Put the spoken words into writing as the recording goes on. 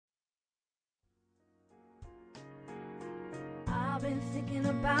thinking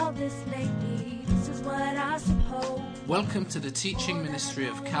about this lately. This is what I suppose. Welcome to the teaching ministry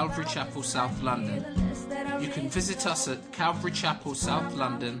of Calvary Chapel South London. You can visit us at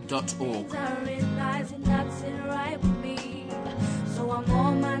calvarychapelsouth.london.org. I realize it not sit right with me. So I'm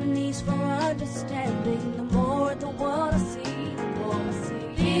on my knees for understanding. The more the world I see, the more I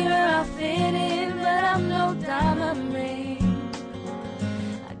see. Here I fit in, but I'm no diamond ring.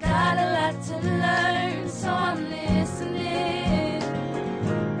 I got a lot to learn, so I'm listening.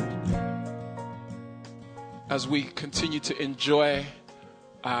 As we continue to enjoy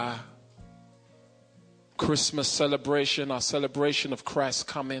our Christmas celebration, our celebration of Christ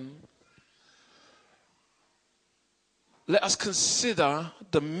coming, let us consider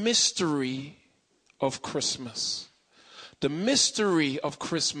the mystery of Christmas. The mystery of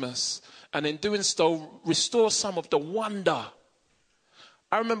Christmas, and in doing so, restore some of the wonder.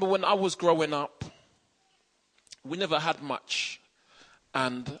 I remember when I was growing up, we never had much.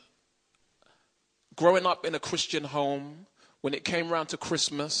 And growing up in a Christian home, when it came around to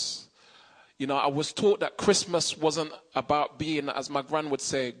Christmas, you know, I was taught that Christmas wasn't about being, as my gran would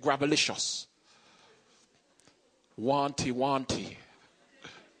say, grabalicious. Wanty, wanty.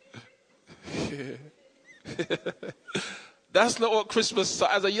 That's not what Christmas, so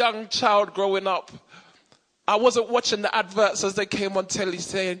as a young child growing up, I wasn't watching the adverts as they came on telly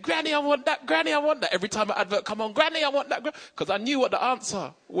saying, Granny, I want that, Granny, I want that. Every time an advert come on, Granny, I want that, because I knew what the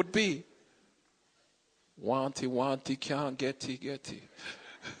answer would be. Wanty, wanty, can't getty.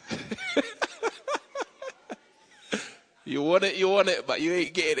 You want it, but you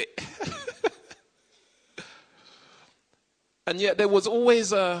ain't getting it. And yet there was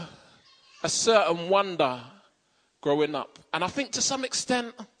always a certain wonder growing up. And I think to some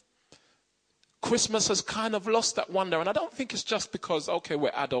extent, Christmas has kind of lost that wonder. And I don't think it's just because, okay,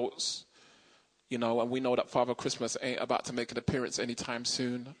 we're adults, you know, and we know that Father Christmas ain't about to make an appearance anytime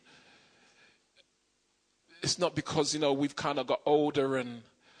soon. It's not because, you know, we've kind of got older and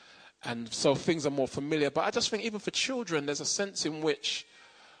so things are more familiar. But I just think even for children, there's a sense in which,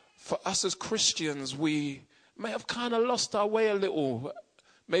 for us as Christians, we may have kind of lost our way a little.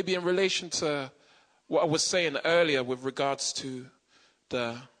 Maybe in relation to what I was saying earlier with regards to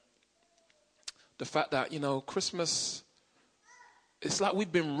the fact that, you know, Christmas, it's like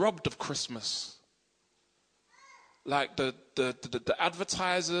we've been robbed of Christmas. Like the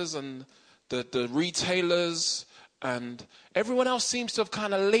advertisers and the retailers and everyone else seems to have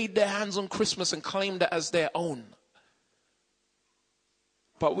kind of laid their hands on Christmas and claimed it as their own.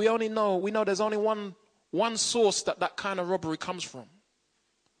 But we know there's only one source that kind of robbery comes from.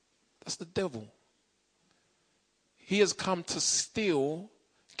 That's the devil. He has come to steal,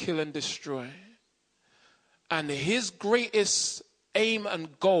 kill, and destroy. And his greatest aim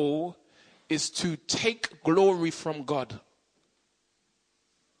and goal is to take glory from God.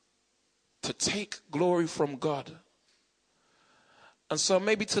 To take glory from God. And so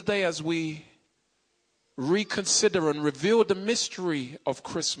maybe today, as we reconsider and reveal the mystery of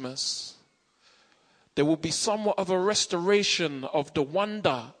Christmas, there will be somewhat of a restoration of the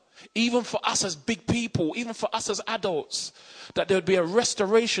wonder, even for us as big people, even for us as adults, that there would be a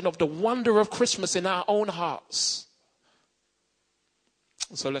restoration of the wonder of Christmas in our own hearts.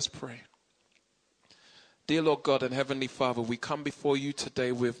 So let's pray. Dear Lord God and Heavenly Father, we come before you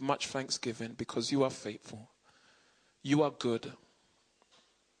today with much thanksgiving because you are faithful. You are good.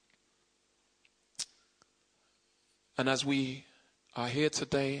 And as we are here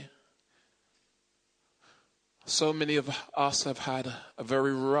today, so many of us have had a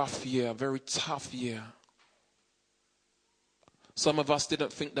very rough year, a very tough year. Some of us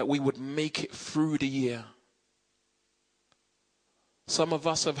didn't think that we would make it through the year. Some of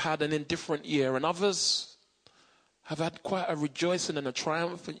us have had an indifferent year, and others have had quite a rejoicing and a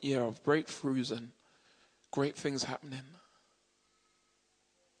triumphant year of breakthroughs and great things happening.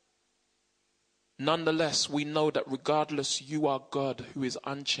 Nonetheless, we know that regardless, you are God who is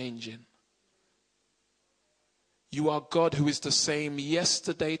unchanging. You are God who is the same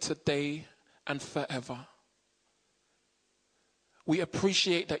yesterday, today, and forever. We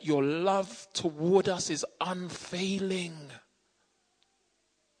appreciate that your love toward us is unfailing.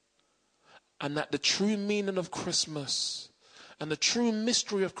 And that the true meaning of Christmas and the true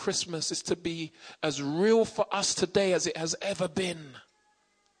mystery of Christmas is to be as real for us today as it has ever been.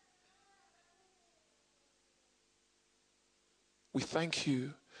 We thank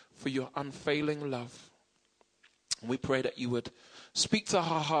you for your unfailing love. And we pray that you would speak to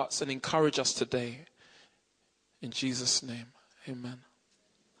our hearts and encourage us today. In Jesus' name, amen.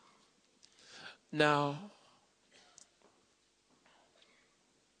 Now,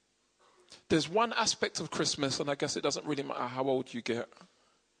 there's one aspect of Christmas, and I guess it doesn't really matter how old you get.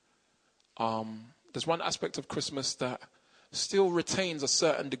 There's one aspect of Christmas that still retains a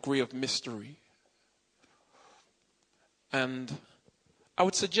certain degree of mystery. And I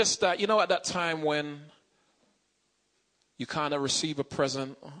would suggest that, at that time when you kind of receive a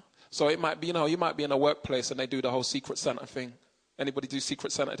present. So it might be, you might be in a workplace and they do the whole Secret Santa thing. Anybody do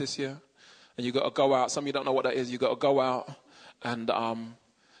Secret Santa this year? And you got to go out. Some of you don't know what that is. You got to go out and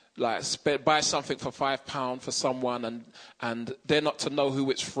buy something for £5 for someone, and they're not to know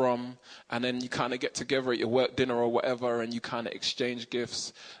who it's from, and then you kind of get together at your work dinner or whatever, and you kind of exchange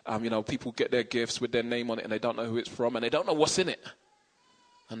gifts. People get their gifts with their name on it, and they don't know who it's from, and they don't know what's in it,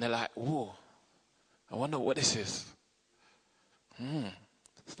 and they're like, "Ooh, I wonder what this is."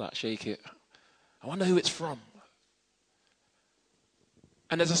 Start shake it. I wonder who it's from.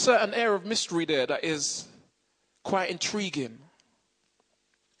 And there's a certain air of mystery there that is quite intriguing.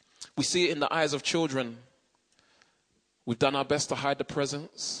 We see it in the eyes of children. We've done our best to hide the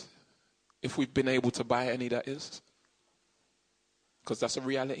presents, if we've been able to buy any, that is. Because that's a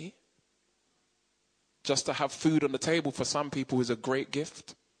reality. Just to have food on the table for some people is a great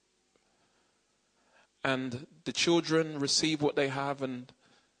gift. And the children receive what they have, and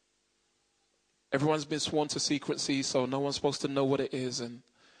everyone's been sworn to secrecy, so no one's supposed to know what it is. And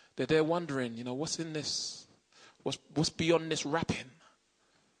they're there wondering, what's in this? What's beyond this wrapping?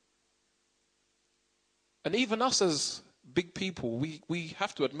 And even us as big people, we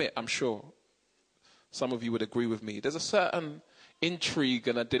have to admit, I'm sure some of you would agree with me, there's a certain intrigue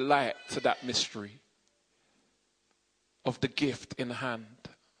and a delight to that mystery of the gift in hand.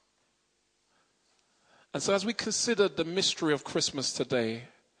 And so as we consider the mystery of Christmas today,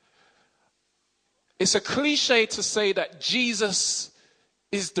 it's a cliche to say that Jesus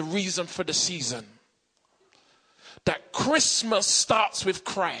is the reason for the season. That Christmas starts with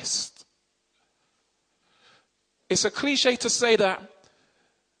Christ. It's a cliche to say that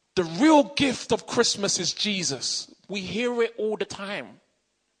the real gift of Christmas is Jesus. We hear it all the time.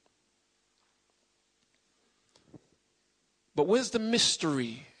 But where's the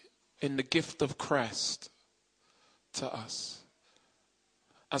mystery in the gift of Christ to us?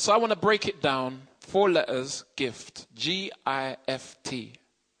 And so I want to break it down. 4 letters, gift. G-I-F-T.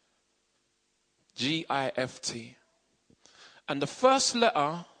 G-I-F-T. And the first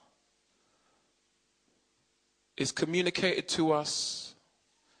letter is communicated to us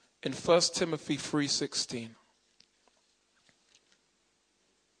in 1 Timothy 3:16.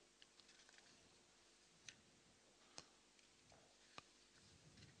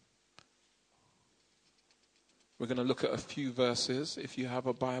 We're going to look at a few verses. If you have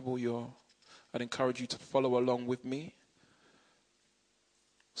a Bible, I'd encourage you to follow along with me.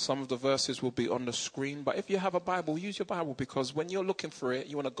 Some of the verses will be on the screen, but if you have a Bible, use your Bible, because when you're looking for it,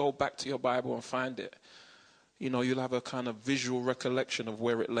 you want to go back to your Bible and find it. You'll have a kind of visual recollection of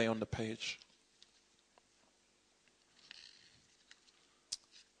where it lay on the page.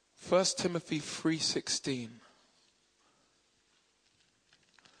 1 Timothy 3:16.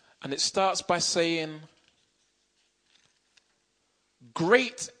 And it starts by saying,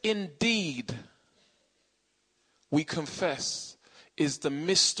 "Great indeed, we confess, is the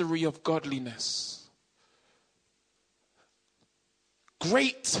mystery of godliness."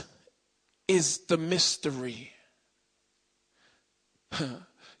 Great is the mystery.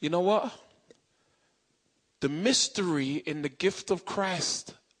 You know what? The mystery in the gift of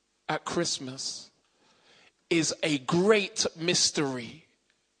Christ at Christmas is a great mystery.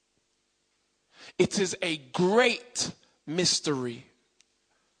 It is a great mystery.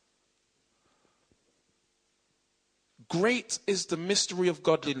 Great is the mystery of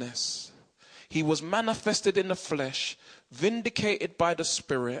godliness. He was manifested in the flesh, vindicated by the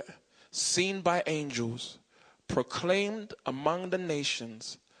Spirit, seen by angels, proclaimed among the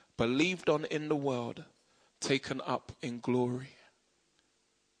nations, believed on in the world, taken up in glory.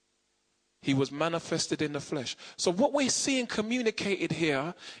 He was manifested in the flesh. So what we're seeing communicated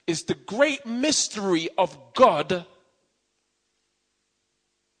here is the great mystery of God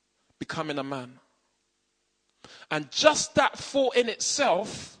becoming a man. And just that thought in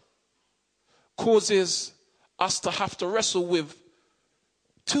itself causes us to have to wrestle with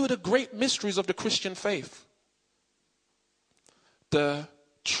 2 of the great mysteries of the Christian faith. The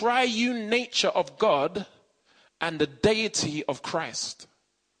triune nature of God and the deity of Christ.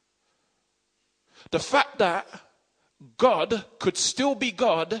 The fact that God could still be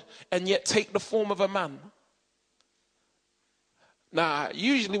God and yet take the form of a man. Now,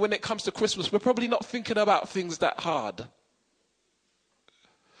 usually when it comes to Christmas, we're probably not thinking about things that hard.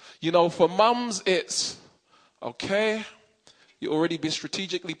 For mums, it's, okay, You already been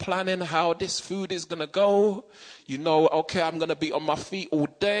strategically planning how this food is going to go. You know, okay, I'm going to be on my feet all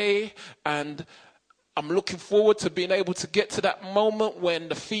day. And I'm looking forward to being able to get to that moment when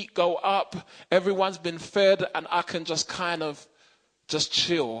the feet go up. Everyone's been fed and I can just kind of just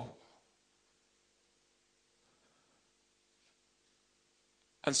chill.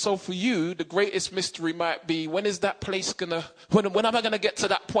 And so for you, the greatest mystery might be, when is that place when am I going to get to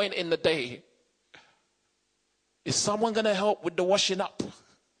that point in the day? Is someone going to help with the washing up?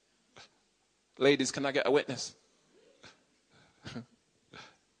 Ladies, can I get a witness? You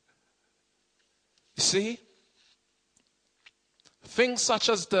see? Things such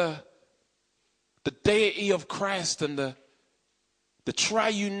as the deity of Christ and the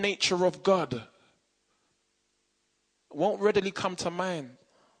triune nature of God won't readily come to mind.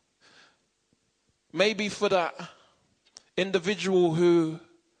 Maybe for that individual who,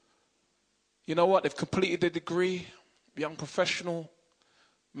 you know what, they've completed a degree, young professional,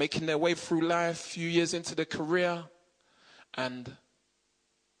 making their way through life, a few years into their career, and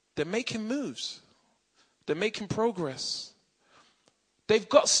they're making moves. They're making progress. They've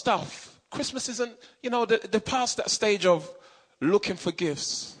got stuff. Christmas isn't, they're past that stage of looking for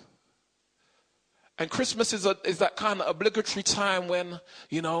gifts. And Christmas is that kind of obligatory time when,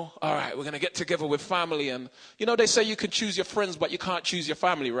 all right, we're going to get together with family. And, they say you can choose your friends, but you can't choose your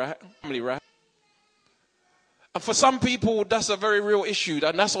family, right? And for some people, that's a very real issue.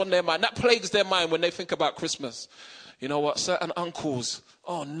 And that's on their mind. That plagues their mind when they think about Christmas. You know what? Certain uncles,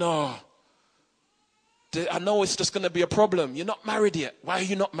 oh no. I know it's just going to be a problem. You're not married yet. Why are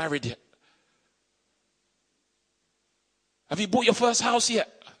you not married yet? Have you bought your first house yet?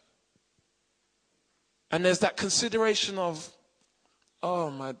 And there's that consideration of,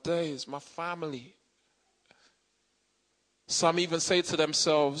 oh my days, my family. Some even say to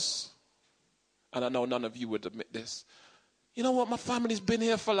themselves, and I know none of you would admit this, you know what, my family's been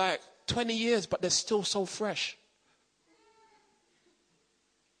here for like 20 years, but they're still so fresh.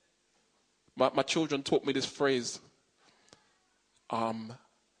 My children taught me this phrase. I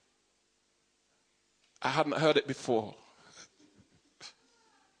hadn't heard it before.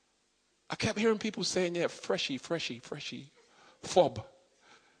 I kept hearing people saying, yeah, freshy, fob.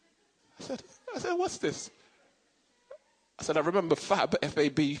 I said, what's this? I said, I remember Fab,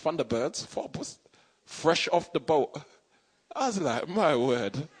 F-A-B, Thunderbirds. Fob was fresh off the boat. I was like, my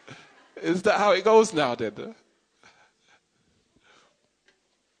word. Is that how it goes now then?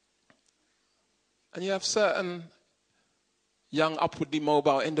 And you have certain young, upwardly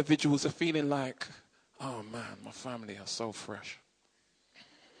mobile individuals are feeling like, oh man, my family are so fresh.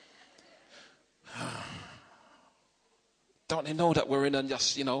 Don't they know that we're in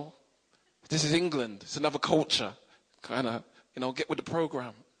this is England, it's another culture. Kind of, get with the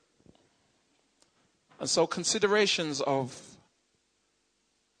program. And so considerations of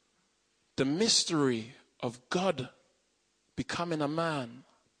the mystery of God becoming a man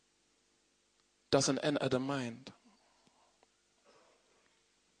doesn't enter the mind.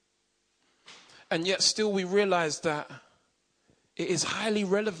 And yet still we realize that it is highly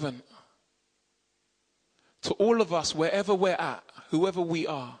relevant to all of us, wherever we're at, whoever we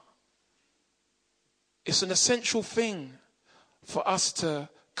are. It's an essential thing for us to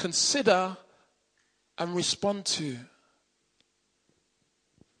consider and respond to.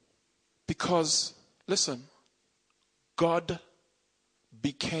 Because, listen, God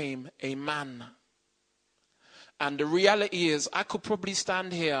became a man. And the reality is, I could probably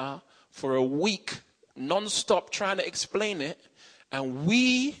stand here for a week, non-stop, trying to explain it, and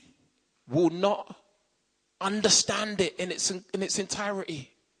we will not understand it in its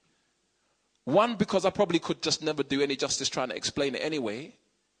entirety. One, because I probably could just never do any justice trying to explain it anyway.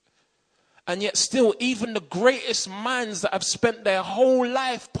 And yet still, even the greatest minds that have spent their whole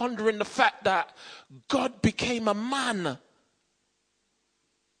life pondering the fact that God became a man.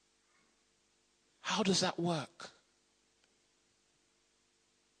 How does that work?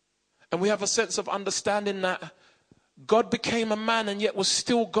 And we have a sense of understanding that God became a man and yet was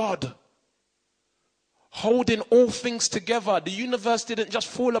still God, holding all things together. The universe didn't just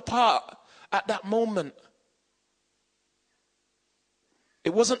fall apart at that moment.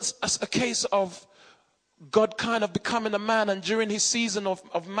 It wasn't a case of God kind of becoming a man, and during his season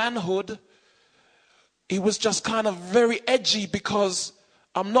of manhood, he was just kind of very edgy because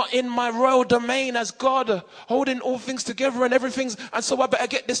I'm not in my royal domain as God, holding all things together and everything's, and so I better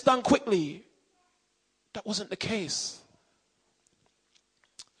get this done quickly. That wasn't the case.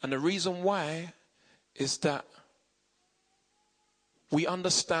 And the reason why is that we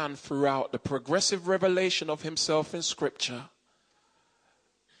understand throughout the progressive revelation of himself in Scripture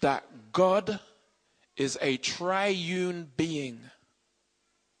that God is a triune being.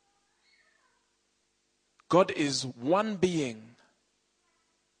 God is one being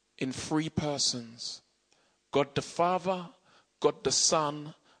in three persons. God the Father, God the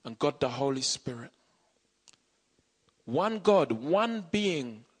Son, and God the Holy Spirit. One God, one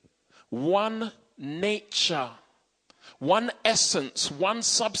being, one nature, one essence, one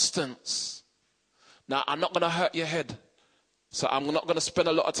substance. Now, I'm not going to hurt your head, so I'm not going to spend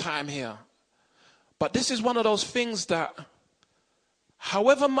a lot of time here. But this is one of those things that,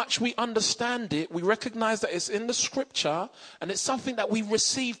 however much we understand it, we recognize that it's in the scripture and it's something that we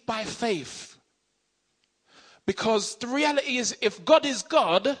receive by faith. Because the reality is, if God is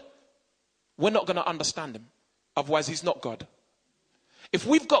God, we're not going to understand him. Otherwise, he's not God. If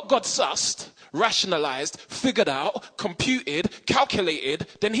we've got God sussed, rationalized, figured out, computed, calculated,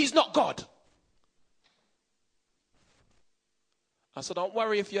 then he's not God. And so don't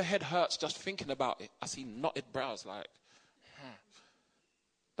worry if your head hurts just thinking about it. I see knotted brows like,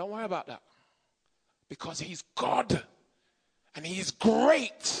 Don't worry about that. Because he's God. And he's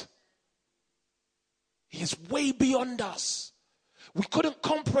great. He's way beyond us. We couldn't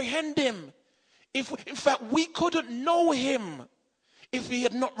comprehend him. In fact, we couldn't know him if he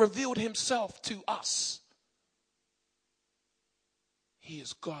had not revealed himself to us. He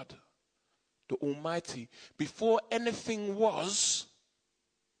is God, the Almighty. Before anything was,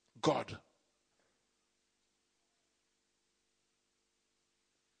 God.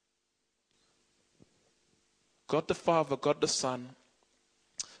 God the Father, God the Son,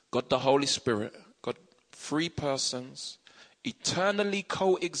 God the Holy Spirit, God, three persons, eternally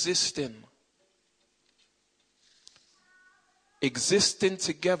coexisting. Existing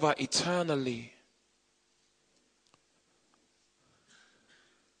together eternally.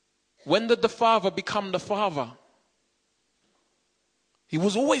 When did the Father become the Father? He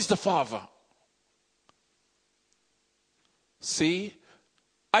was always the Father. See,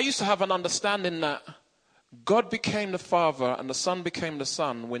 I used to have an understanding that God became the Father and the Son became the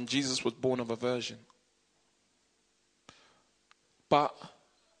Son when Jesus was born of a virgin. But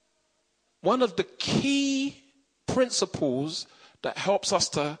one of the key principles that helps us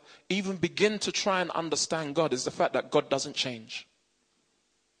to even begin to try and understand God is the fact that God doesn't change.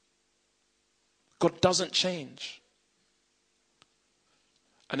 God doesn't change.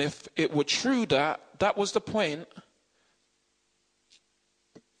 And if it were true that that was the point,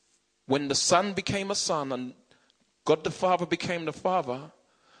 when the Son became a Son and God the Father became the Father,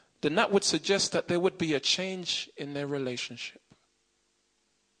 then that would suggest that there would be a change in their relationship.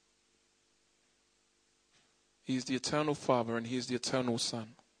 He's the eternal Father and he's the eternal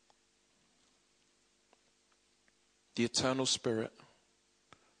Son. The eternal Spirit.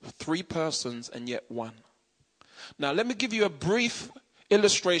 Three persons and yet one. Now let me give you a brief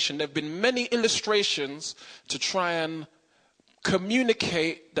illustration. There have been many illustrations to try and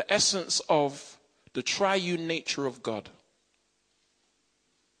communicate the essence of the triune nature of God.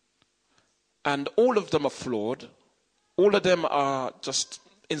 And all of them are flawed. All of them are just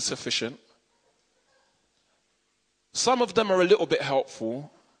insufficient. Some of them are a little bit helpful.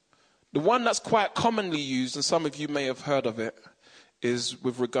 The one that's quite commonly used, and some of you may have heard of it, is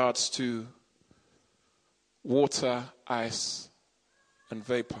with regards to water, ice, and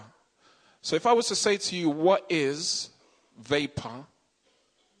vapor. So if I was to say to you, what is vapor?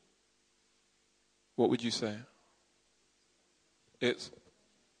 What would you say? It's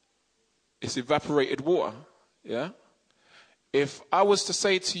evaporated water, yeah? If I was to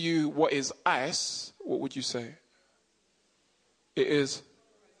say to you, what is ice? What would you say? It is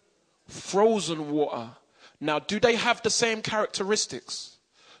frozen water. Now, do they have the same characteristics?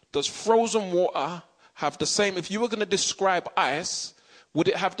 Does frozen water have the same, if you were going to describe ice, would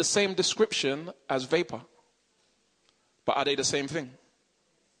it have the same description as vapor? But are they the same thing?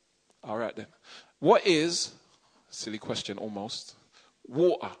 All right then. What is, silly question almost,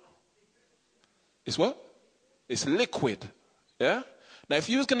 water? It's what? It's liquid. Yeah? Now, if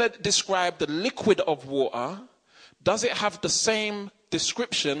you were going to describe the liquid of water, does it have the same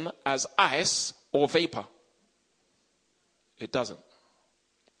description as ice or vapor? It doesn't.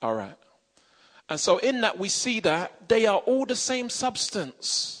 All right. And so in that we see that they are all the same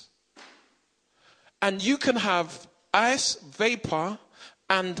substance. And you can have ice, vapor,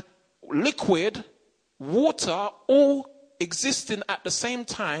 and liquid, water, all existing at the same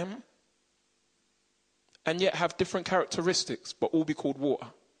time, and yet have different characteristics, but all be called water.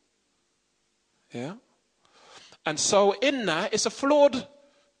 Yeah? And so in that, it's a flawed,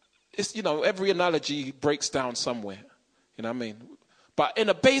 every analogy breaks down somewhere. You know what I mean? But in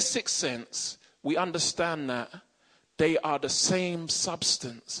a basic sense, we understand that they are the same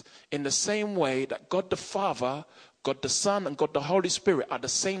substance. In the same way that God the Father, God the Son, and God the Holy Spirit are the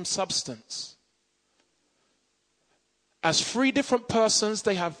same substance. As three different persons,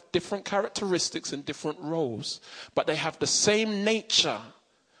 they have different characteristics and different roles. But they have the same nature.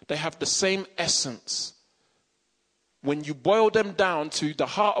 They have the same essence. When you boil them down to the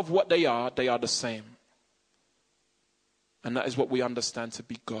heart of what they are the same. And that is what we understand to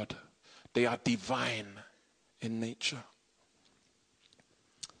be God. They are divine in nature.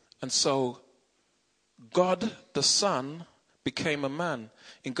 And so, God the Son became a man.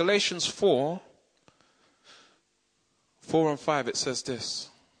 In Galatians 4 and 5, it says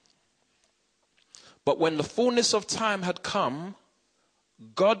this. But when the fullness of time had come,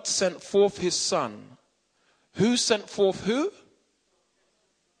 God sent forth his Son. Who sent forth who?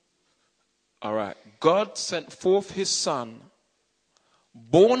 All right. God sent forth his Son,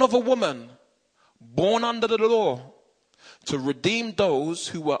 born of a woman, born under the law, to redeem those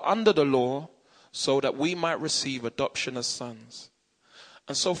who were under the law, so that we might receive adoption as sons.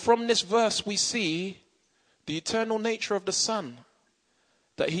 And so from this verse we see the eternal nature of the Son,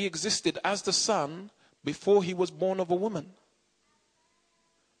 that he existed as the Son before he was born of a woman.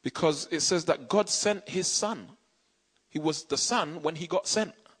 Because it says that God sent his Son. He was the Son when he got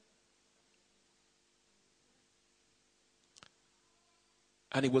sent.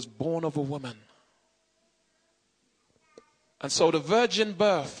 And he was born of a woman. And so the virgin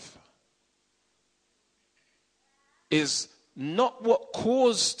birth is not what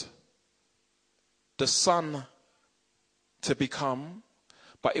caused the Son to become,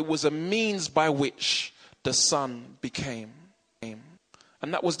 but it was a means by which the Son became.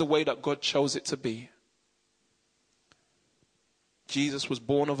 And that was the way that God chose it to be. Jesus was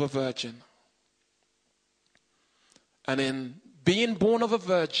born of a virgin. And in being born of a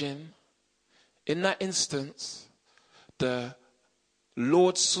virgin, in that instance, the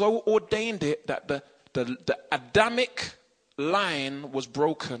Lord so ordained it that the Adamic line was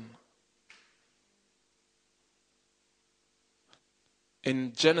broken.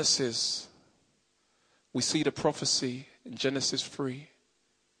 In Genesis, we see the prophecy in Genesis 3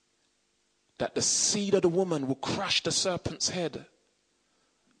 that the seed of the woman will crush the serpent's head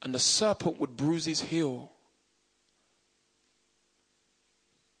and the serpent would bruise his heel.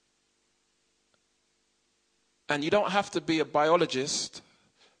 And you don't have to be a biologist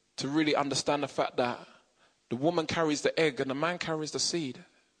to really understand the fact that the woman carries the egg and the man carries the seed.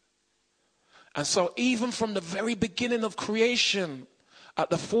 And so even from the very beginning of creation, at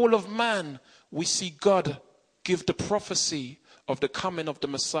the fall of man, we see God give the prophecy of the coming of the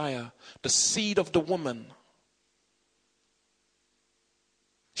Messiah, the seed of the woman.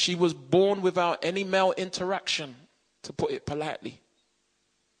 She was born without any male interaction, to put it politely.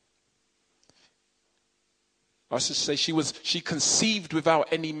 I should say she conceived without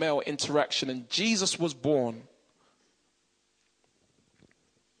any male interaction, and Jesus was born.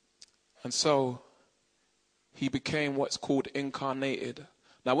 And so he became what's called incarnated.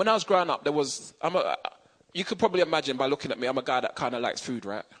 Now, when I was growing up, you could probably imagine by looking at me, I'm a guy that kind of likes food,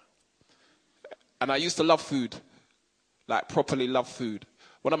 right? And I used to love food, like properly love food.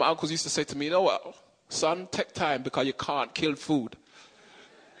 One of my uncles used to say to me, you know what, son, take time because you can't kill food.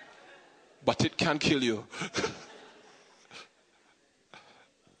 But it can kill you.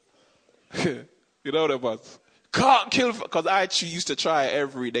 You know what it was? Can't kill, because I actually used to try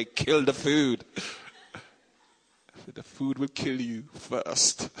every day, kill the food. The food will kill you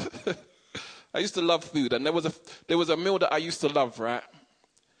first. I used to love food, and there was a meal that I used to love, right?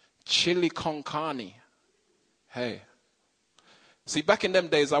 Chili con carne. Hey. See, back in them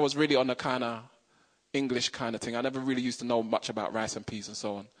days, I was really on a kind of English kind of thing. I never really used to know much about rice and peas and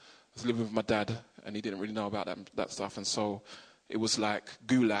so on. I was living with my dad, and he didn't really know about that stuff. And so it was like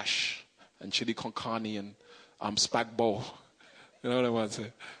goulash and chili con carne and spag bowl. You know what I want to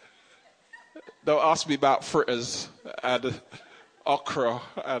say? They'll ask me about fritters and okra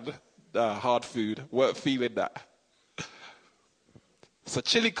and hard food. Weren't feeling that. So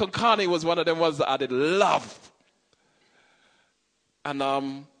chili con carne was one of them ones that I did love.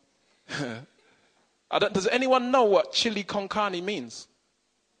 And does anyone know what chili con carne means?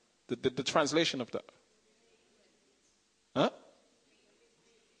 The translation of that. Huh?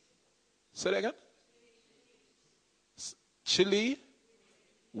 Say that again? Chili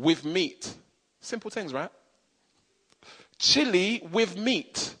with meat. Simple things, right? Chili with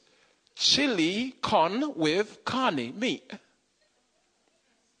meat. Chili con with carne, meat.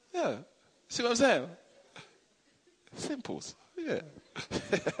 Yeah. See what I'm saying? Simples. Yeah.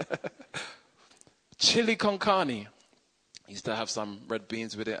 Chili con carne. Used to have some red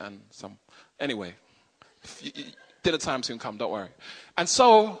beans with it and some. Anyway, Dinner time soon come, don't worry. And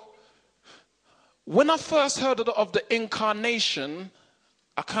so, when I first heard of the incarnation,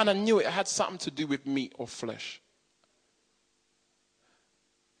 I kind of knew it had something to do with meat or flesh.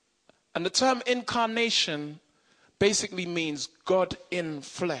 And the term incarnation basically means God in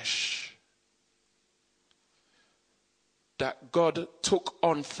flesh. That God took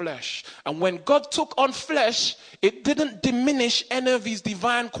on flesh. And when God took on flesh, it didn't diminish any of his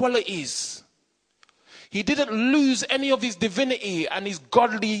divine qualities. He didn't lose any of his divinity and his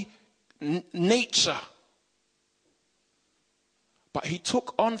godly nature. But he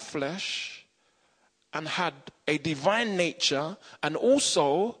took on flesh and had a divine nature and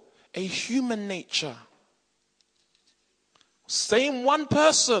also a human nature. Same one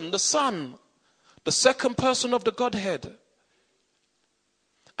person, the Son, the second person of the Godhead.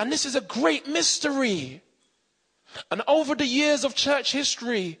 And this is a great mystery. And over the years of church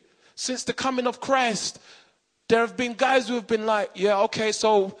history, since the coming of Christ, there have been guys who have been like, yeah, okay,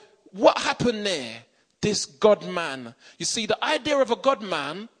 so what happened there? This God-man. You see, the idea of a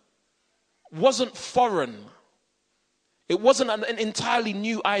God-man wasn't foreign. It wasn't an entirely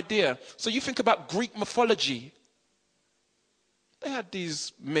new idea. So you think about Greek mythology. They had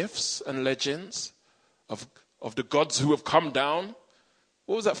these myths and legends of the gods who have come down.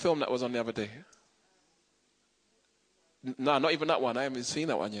 What was that film that was on the other day? No, not even that one. I haven't seen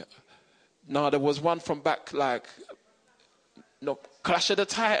that one yet. No, there was one from back Clash of the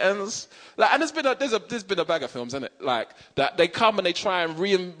Titans. And there's been a bag of films, isn't it? Like that they come and they try and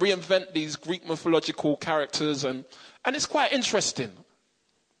reinvent these Greek mythological characters, and it's quite interesting.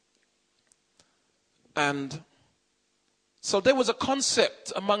 And so there was a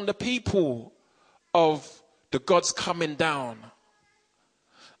concept among the people of the gods coming down.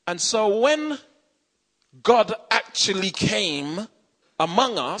 And so when God actually came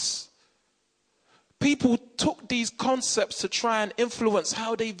among us, people took these concepts to try and influence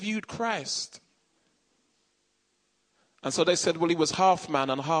how they viewed Christ. And so they said, well, he was half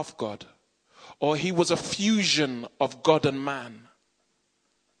man and half God. Or he was a fusion of God and man.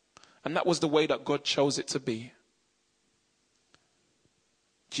 And that was the way that God chose it to be.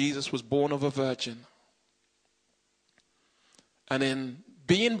 Jesus was born of a virgin. And in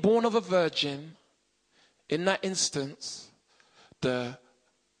being born of a virgin, in that instance, the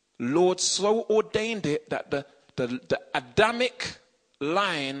Lord so ordained it that the Adamic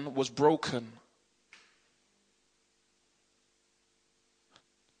line was broken.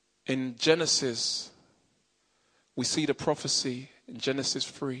 In Genesis, we see the prophecy in Genesis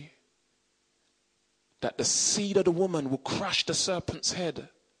 3 that the seed of the woman will crush the serpent's head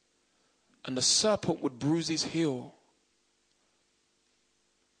and the serpent would bruise his heel.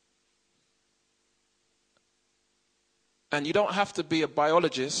 And you don't have to be a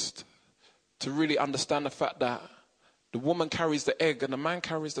biologist to really understand the fact that the woman carries the egg and the man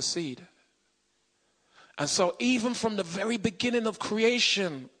carries the seed. And so even from the very beginning of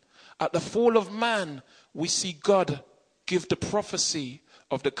creation, at the fall of man, we see God give the prophecy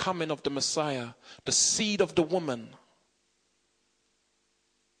of the coming of the Messiah, the seed of the woman.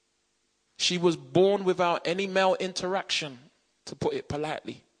 She was born without any male interaction, to put it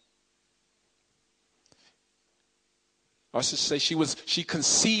politely. I should say she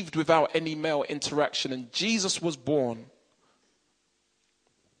conceived without any male interaction, and Jesus was born.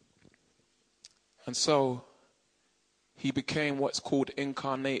 And so he became what's called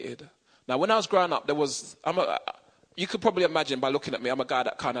incarnated. Now, when I was growing up, you could probably imagine by looking at me, I'm a guy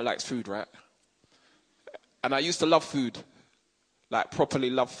that kind of likes food, right? And I used to love food, like properly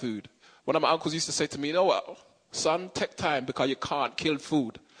love food. One of my uncles used to say to me, you know what, son, take time because you can't kill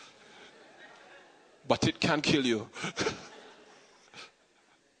food. But it can kill you.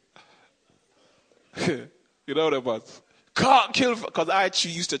 You know what it was? Can't kill, because I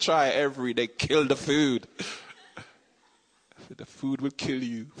actually used to try it every day, kill the food. The food will kill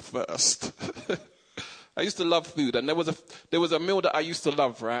you first. I used to love food, and there was a meal that I used to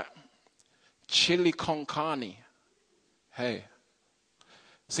love, right? Chili con carne. Hey.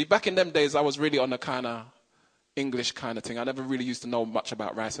 See, back in them days, I was really on a kind of English kind of thing. I never really used to know much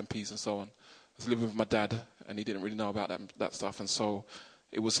about rice and peas and so on. I was living with my dad, and he didn't really know about that stuff. And so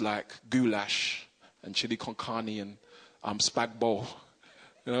it was like goulash and chili con carne and spag bowl.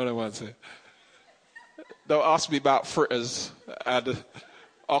 You know what I want to say? Don't ask me about fritters and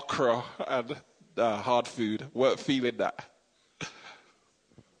okra and hard food. Weren't feeling that.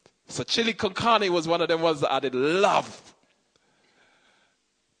 So chili con carne was one of them ones that I did love.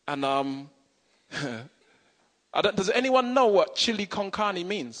 And does anyone know what chili con carne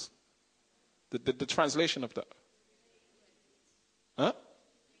means? The translation of that. Huh?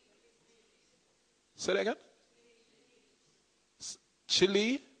 Say that again?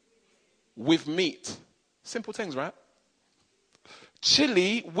 Chili with meat. Simple things, right?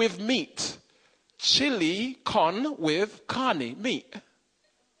 Chili with meat. Chili con with carne, meat.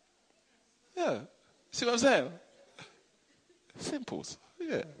 Yeah. See what I'm saying? Simples.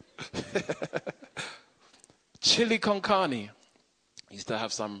 Yeah. Chili con carne. Used to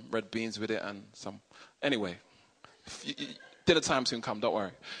have some red beans with it and some. Anyway, dinner time soon come, don't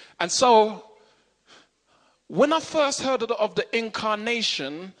worry. And so, when I first heard of the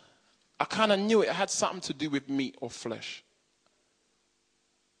incarnation, I kind of knew it had something to do with meat or flesh.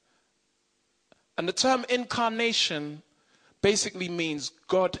 And the term incarnation basically means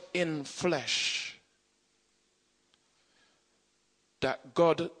God in flesh. That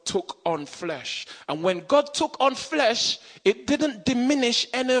God took on flesh. And when God took on flesh, it didn't diminish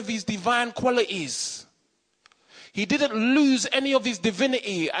any of his divine qualities. He didn't lose any of his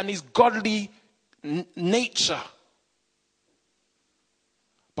divinity and his godly nature.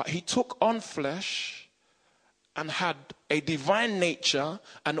 But he took on flesh and had a divine nature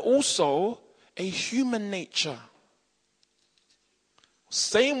and also a human nature.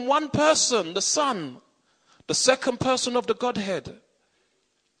 Same one person, the Son, the second person of the Godhead.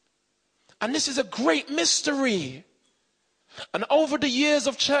 And this is a great mystery. And over the years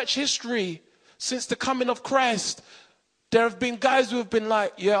of church history, since the coming of Christ, there have been guys who have been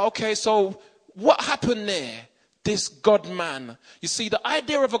like, yeah, okay, so what happened there? This God-man. You see, the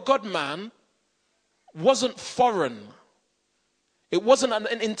idea of a God-man wasn't foreign. It wasn't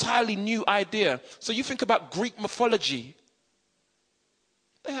an entirely new idea. So you think about Greek mythology.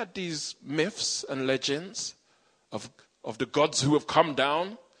 They had these myths and legends of the gods who have come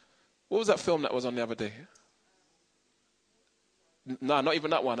down. What was that film that was on the other day? No, not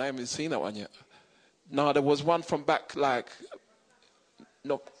even that one. I haven't seen that one yet. No, there was one from back Clash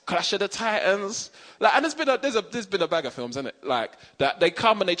of the Titans. And there's been a bag of films, isn't it? Like that they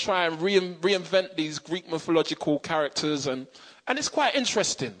come and they try and reinvent these Greek mythological characters, and it's quite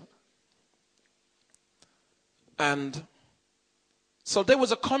interesting. And so there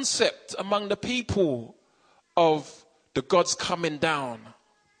was a concept among the people of the gods coming down.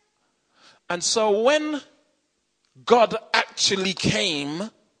 And so when God actually came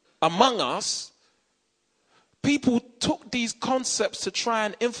among us, people took these concepts to try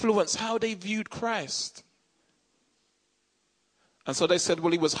and influence how they viewed Christ. And so they said,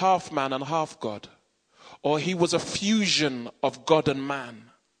 well, he was half man and half God. Or he was a fusion of God and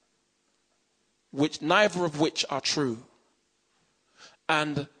man, neither of which are true.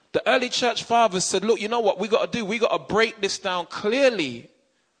 And the early church fathers said, look, you know what we got to do? We got to break this down clearly.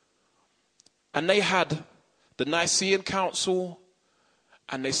 And they had the Nicene Council,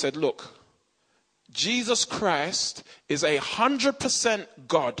 and they said, look, Jesus Christ is 100%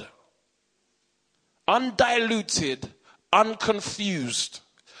 God, undiluted, unconfused,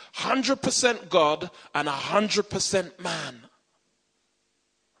 100% God and 100% man.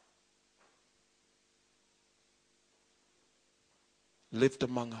 Lived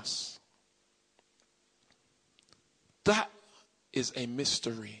among us. That is a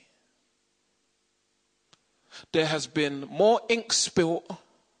mystery. There has been more ink spilt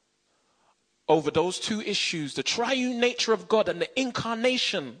over those two issues, the triune nature of God and the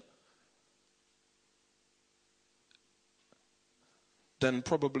incarnation, than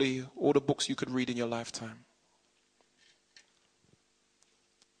probably all the books you could read in your lifetime.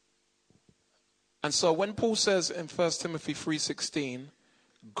 And so when Paul says in 1 Timothy 3:16,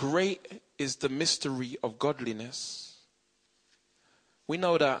 great is the mystery of godliness, we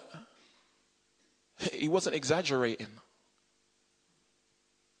know that he wasn't exaggerating.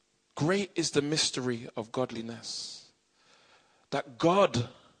 Great is the mystery of godliness. That God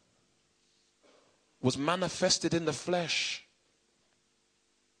was manifested in the flesh.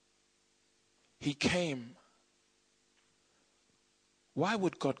 He came. Why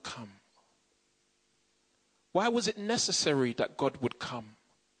would God come? Why was it necessary that God would come?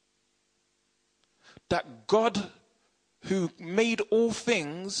 That God, who made all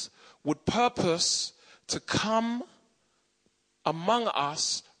things, would purpose to come among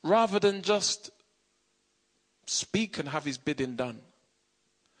us rather than just speak and have his bidding done.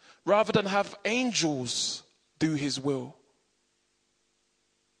 Rather than have angels do his will.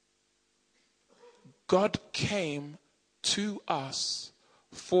 God came to us,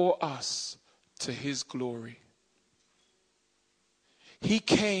 for us, to his glory. He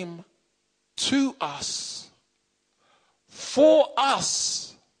came to us, for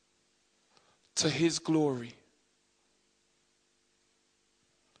us, to his glory.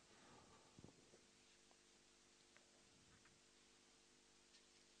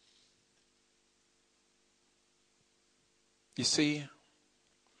 You see,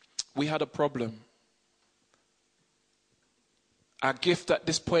 we had a problem. Our gift at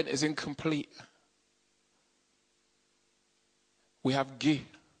this point is incomplete. We have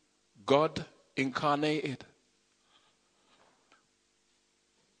God incarnated.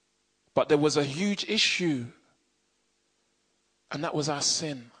 But there was a huge issue, and that was our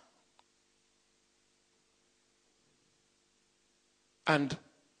sin. And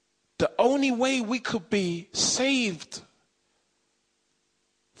the only way we could be saved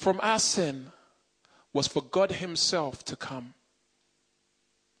from our sin was for God himself to come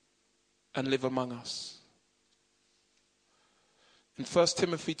and live among us. In 1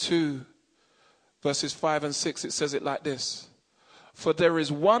 Timothy 2, verses 5 and 6, it says it like this. For there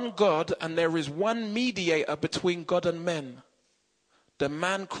is one God and there is one mediator between God and men, the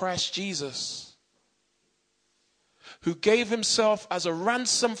man Christ Jesus, who gave himself as a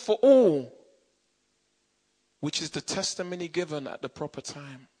ransom for all, which is the testimony given at the proper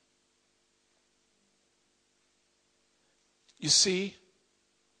time. You see,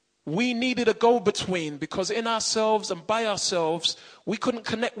 we needed a go-between because in ourselves and by ourselves, we couldn't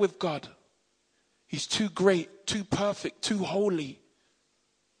connect with God. He's too great, too perfect, too holy.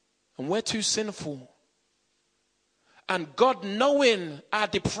 And we're too sinful. And God, knowing our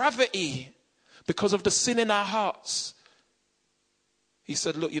depravity because of the sin in our hearts, he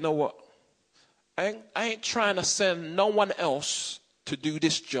said, look, you know what? I ain't trying to send no one else to do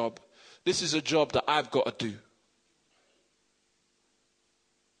this job. This is a job that I've got to do.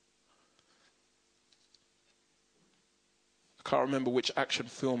 I can't remember which action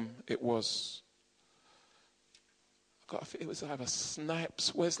film it was. It was either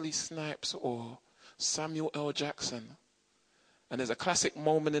Wesley Snipes or Samuel L. Jackson. And there's a classic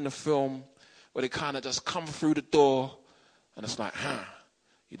moment in the film where they kind of just come through the door and it's like,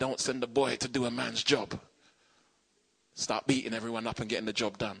 you don't send a boy to do a man's job. Start beating everyone up and getting the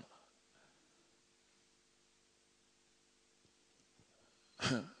job done.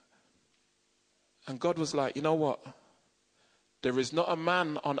 And God was like, you know what? There is not a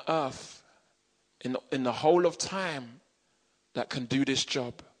man on earth in the whole of time that can do this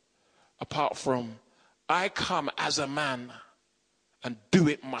job apart from I come as a man and do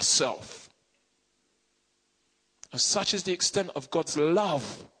it myself. And such is the extent of God's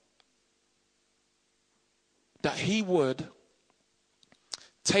love that he would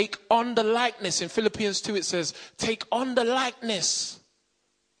take on the likeness. In Philippians 2 it says, take on the likeness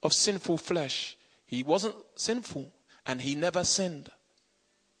of sinful flesh. He wasn't sinful and he never sinned.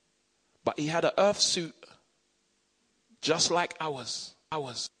 But he had an earth suit just like ours.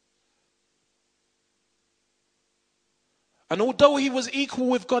 And although he was equal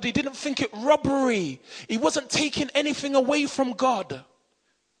with God, he didn't think it robbery. He wasn't taking anything away from God.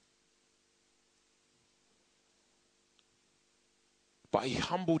 But he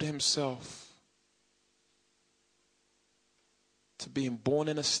humbled himself to being born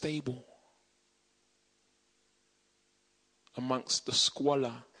in a stable amongst the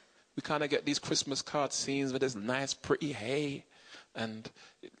squalor. We kind of get these Christmas card scenes where there's nice, pretty hay and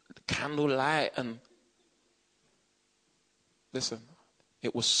candlelight and... Listen,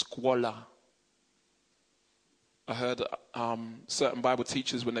 it was squalor. I heard certain Bible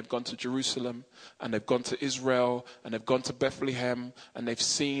teachers when they've gone to Jerusalem and they've gone to Israel and they've gone to Bethlehem and they've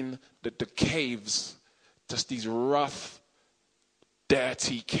seen the caves, just these rough,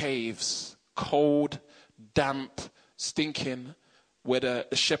 dirty caves, cold, damp, stinking, where the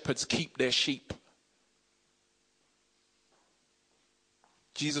shepherds keep their sheep.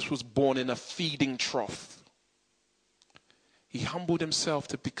 Jesus was born in a feeding trough. He humbled himself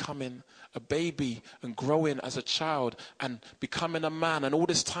to becoming a baby and growing as a child and becoming a man, and all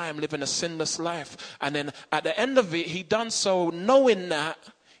this time living a sinless life. And then at the end of it, he done so knowing that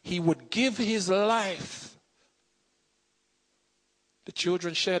he would give his life. The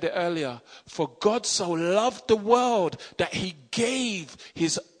children shared it earlier. For God so loved the world that he gave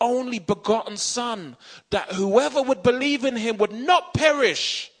his only begotten son, that whoever would believe in him would not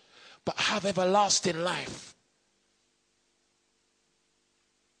perish, but have everlasting life.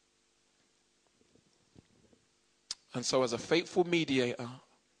 And so as a faithful mediator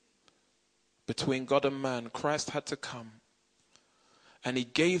between God and man, Christ had to come. And he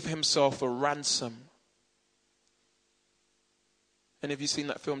gave himself a ransom. Any of you seen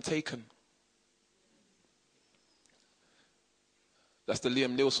that film Taken? That's the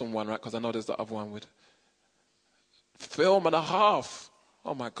Liam Neeson one, right? Because I know there's the other one with film and a half.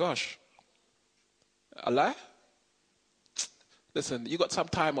 Oh my gosh. A lie? Listen, you got some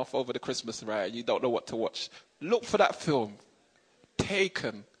time off over the Christmas, right? And you don't know what to watch. Look for that film.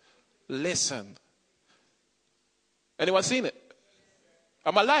 Taken. Listen. Anyone seen it?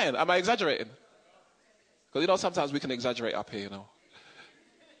 Am I lying? Am I exaggerating? Because, you know, sometimes we can exaggerate up here, you know.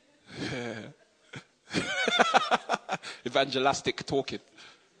 Evangelistic talking.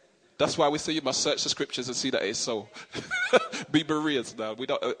 That's why we say you must search the scriptures and see that it is so. Be Bereans now. We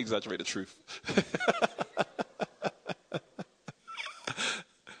don't exaggerate the truth.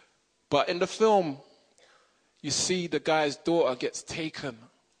 But in the film, you see the guy's daughter gets taken.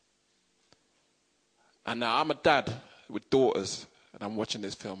 And now I'm a dad with daughters. And I'm watching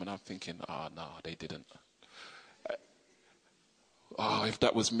this film and I'm thinking, oh, no, they didn't. Oh, if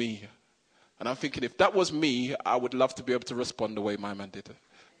that was me. And I'm thinking, if that was me, I would love to be able to respond the way my man did.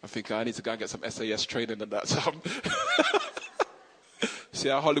 I think I need to go and get some SAS training and that. So see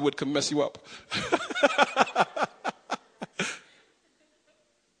how Hollywood can mess you up.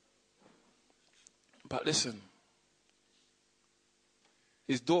 But listen,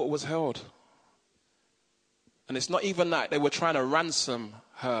 his daughter was held. And it's not even that they were trying to ransom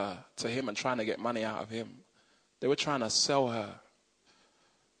her to him and trying to get money out of him. They were trying to sell her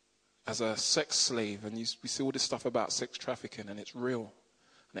as a sex slave. And we see all this stuff about sex trafficking, and it's real.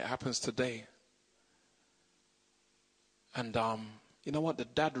 And it happens today. And you know what? The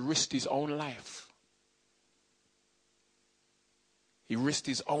dad risked his own life. He risked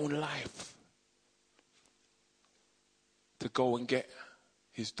his own life to go and get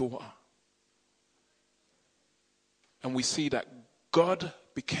his daughter. And we see that God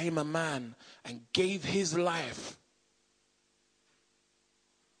became a man and gave his life.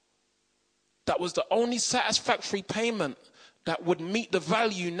 That was the only satisfactory payment that would meet the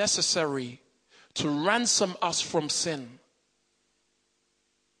value necessary to ransom us from sin.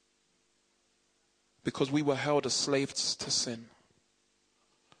 Because we were held as slaves to sin.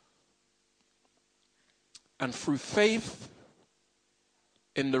 And through faith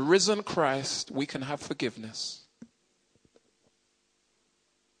in the risen Christ, we can have forgiveness.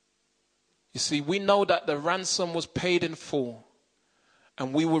 You see, we know that the ransom was paid in full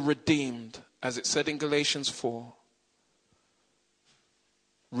and we were redeemed, as it said in Galatians 4.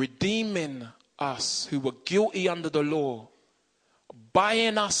 Redeeming us who were guilty under the law,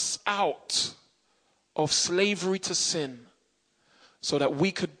 buying us out of slavery to sin so that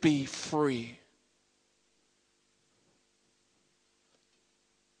we could be free.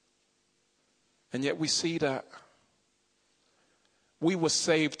 And yet we see that we were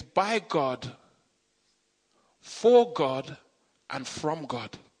saved by God, for God, and from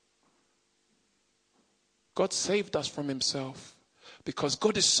God. God saved us from himself because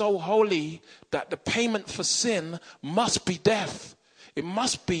God is so holy that the payment for sin must be death. It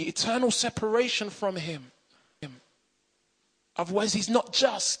must be eternal separation from him. Otherwise, he's not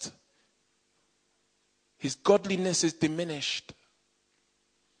just. His godliness is diminished.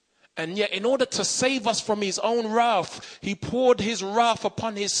 And yet, in order to save us from his own wrath, he poured his wrath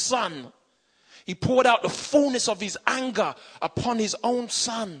upon his son. He poured out the fullness of his anger upon his own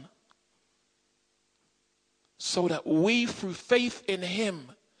son. So that we, through faith in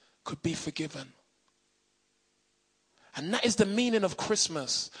him, could be forgiven. And that is the meaning of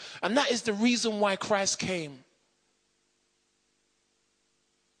Christmas. And that is the reason why Christ came.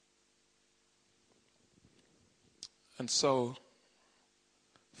 And so,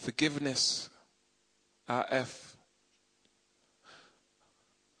 forgiveness, our F,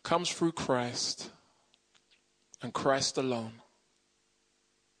 comes through Christ and Christ alone.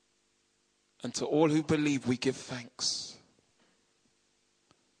 And to all who believe, we give thanks.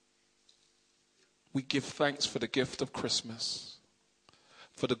 We give thanks for the gift of Christmas,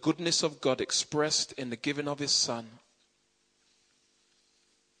 for the goodness of God expressed in the giving of his Son.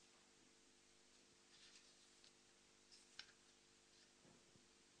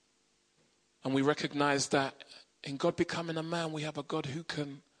 And we recognize that in God becoming a man, we have a God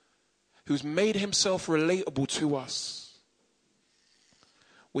who's made himself relatable to us.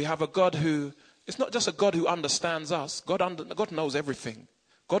 We have a God who, it's not just a God who understands us. God knows everything.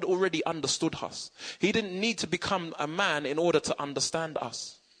 God already understood us. He didn't need to become a man in order to understand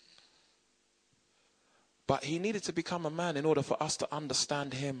us. But he needed to become a man in order for us to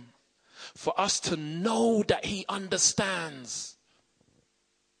understand him. For us to know that he understands.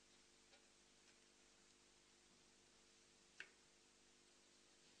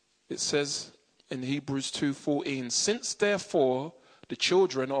 It says in Hebrews 2:14, since therefore the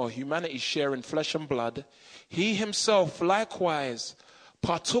children or humanity share in flesh and blood, he himself likewise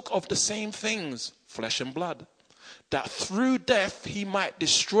partook of the same things, flesh and blood, that through death he might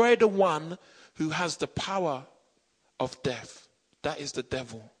destroy the one who has the power of death. That is the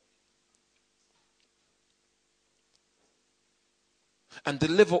devil. And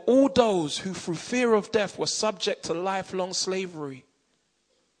deliver all those who through fear of death were subject to lifelong slavery.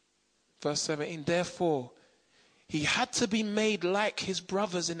 Verse 17, therefore, he had to be made like his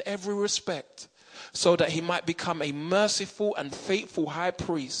brothers in every respect, so that he might become a merciful and faithful high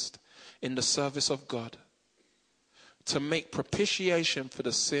priest in the service of God, to make propitiation for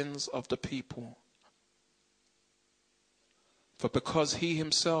the sins of the people. For because he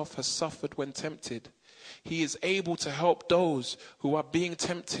himself has suffered when tempted, he is able to help those who are being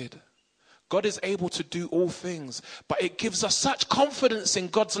tempted. God is able to do all things, but it gives us such confidence in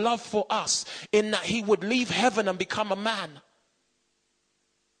God's love for us, in that he would leave heaven and become a man.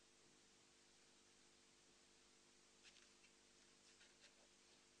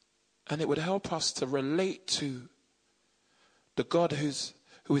 And it would help us to relate to the God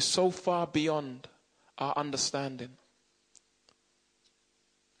who is so far beyond our understanding.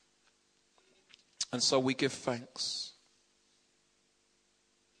 And so we give thanks.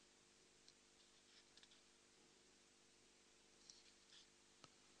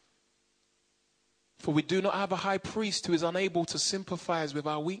 For we do not have a high priest who is unable to sympathize with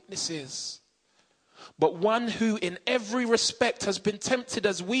our weaknesses, but one who in every respect has been tempted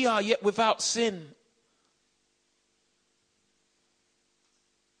as we are, yet without sin.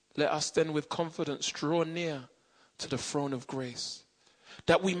 Let us then with confidence draw near to the throne of grace,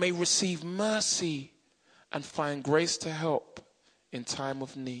 that we may receive mercy and find grace to help in time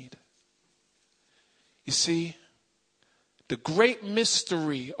of need. You see, the great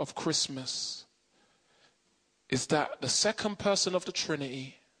mystery of Christmas is that the second person of the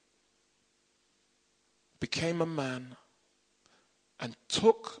Trinity became a man and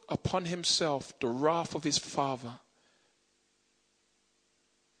took upon himself the wrath of his Father.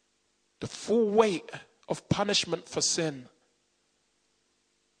 The full weight of punishment for sin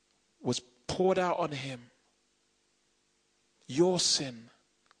was poured out on him. Your sin,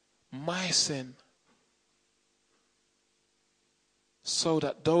 my sin, so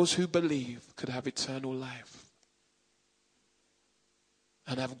that those who believe could have eternal life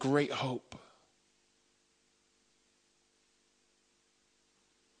and have great hope.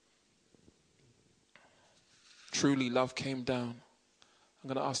 Truly, love came down. I'm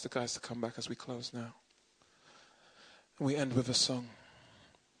going to ask the guys to come back as we close now. And we end with a song.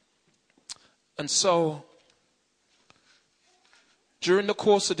 And so, during the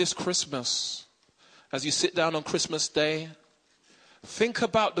course of this Christmas, as you sit down on Christmas Day, think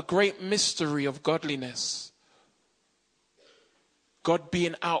about the great mystery of godliness. God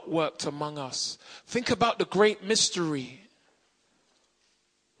being outworked among us. Think about the great mystery.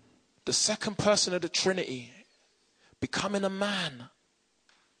 The second person of the Trinity becoming a man.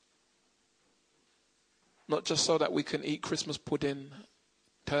 Not just so that we can eat Christmas pudding,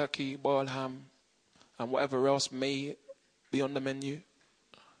 turkey, boiled ham, and whatever else may be on the menu.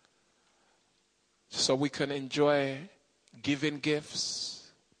 So we can enjoy giving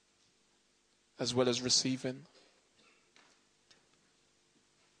gifts as well as receiving.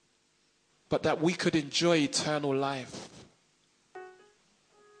 But that we could enjoy eternal life.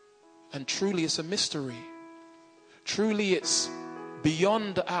 And truly it's a mystery. Truly it's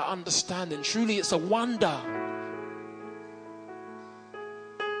beyond our understanding. Truly it's a wonder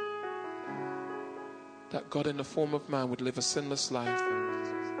that God in the form of man would live a sinless life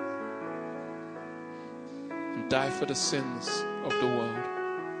and die for the sins of the world,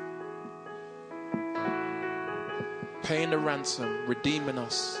 paying the ransom, redeeming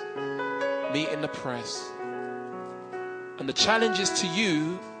us, meeting the price. And the challenge is to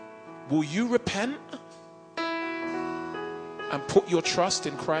you: will you repent and put your trust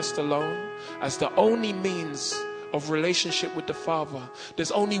in Christ alone as the only means of relationship with the Father?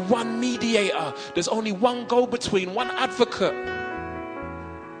 There's only one mediator. There's only one go-between, one advocate.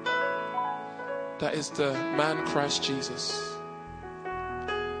 That is the man Christ Jesus.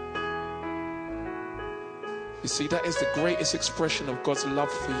 You see, that is the greatest expression of God's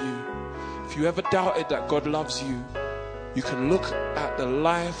love for you. If you ever doubted that God loves you, you can look at the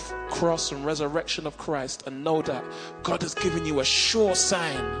life, cross, and resurrection of Christ and know that God has given you a sure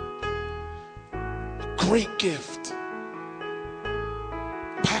sign, a great gift,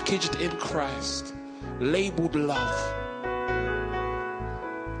 packaged in Christ, labeled love.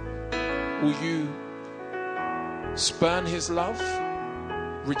 Will you spurn his love,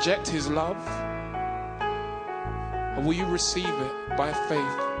 reject his love, or will you receive it by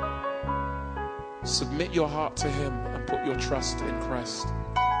faith? Submit your heart to him and put your trust in Christ.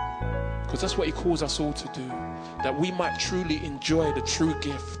 Because that's what he calls us all to do, that we might truly enjoy the true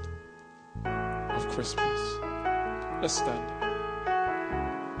gift of Christmas. Let's stand.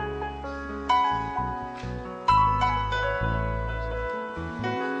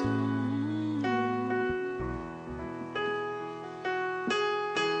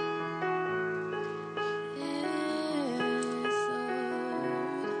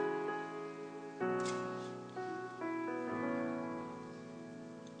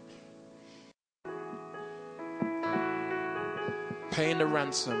 paying the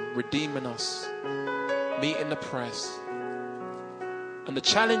ransom, redeeming us, meeting the price. And the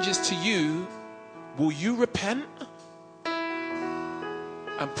challenge is to you, will you repent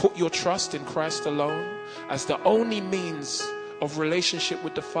and put your trust in Christ alone as the only means of relationship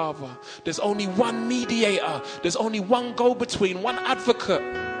with the Father? There's only one mediator. There's only one go-between, one advocate.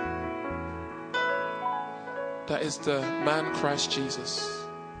 That is the man Christ Jesus.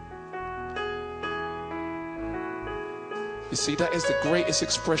 You see, that is the greatest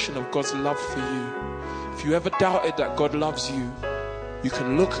expression of God's love for you. If you ever doubted that God loves you, you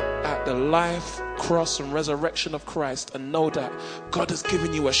can look at the life, cross, and resurrection of Christ and know that God has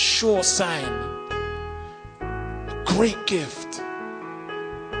given you a sure sign, a great gift,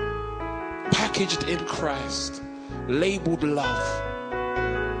 packaged in Christ, labeled love.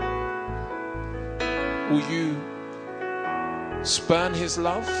 Will you spurn his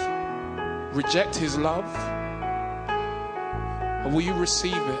love, reject his love, or will you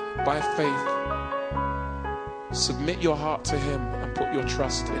receive it by faith? Submit your heart to him and put your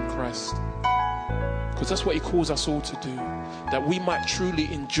trust in Christ. Because that's what he calls us all to do, that we might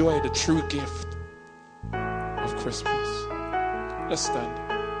truly enjoy the true gift of Christmas. Let's stand.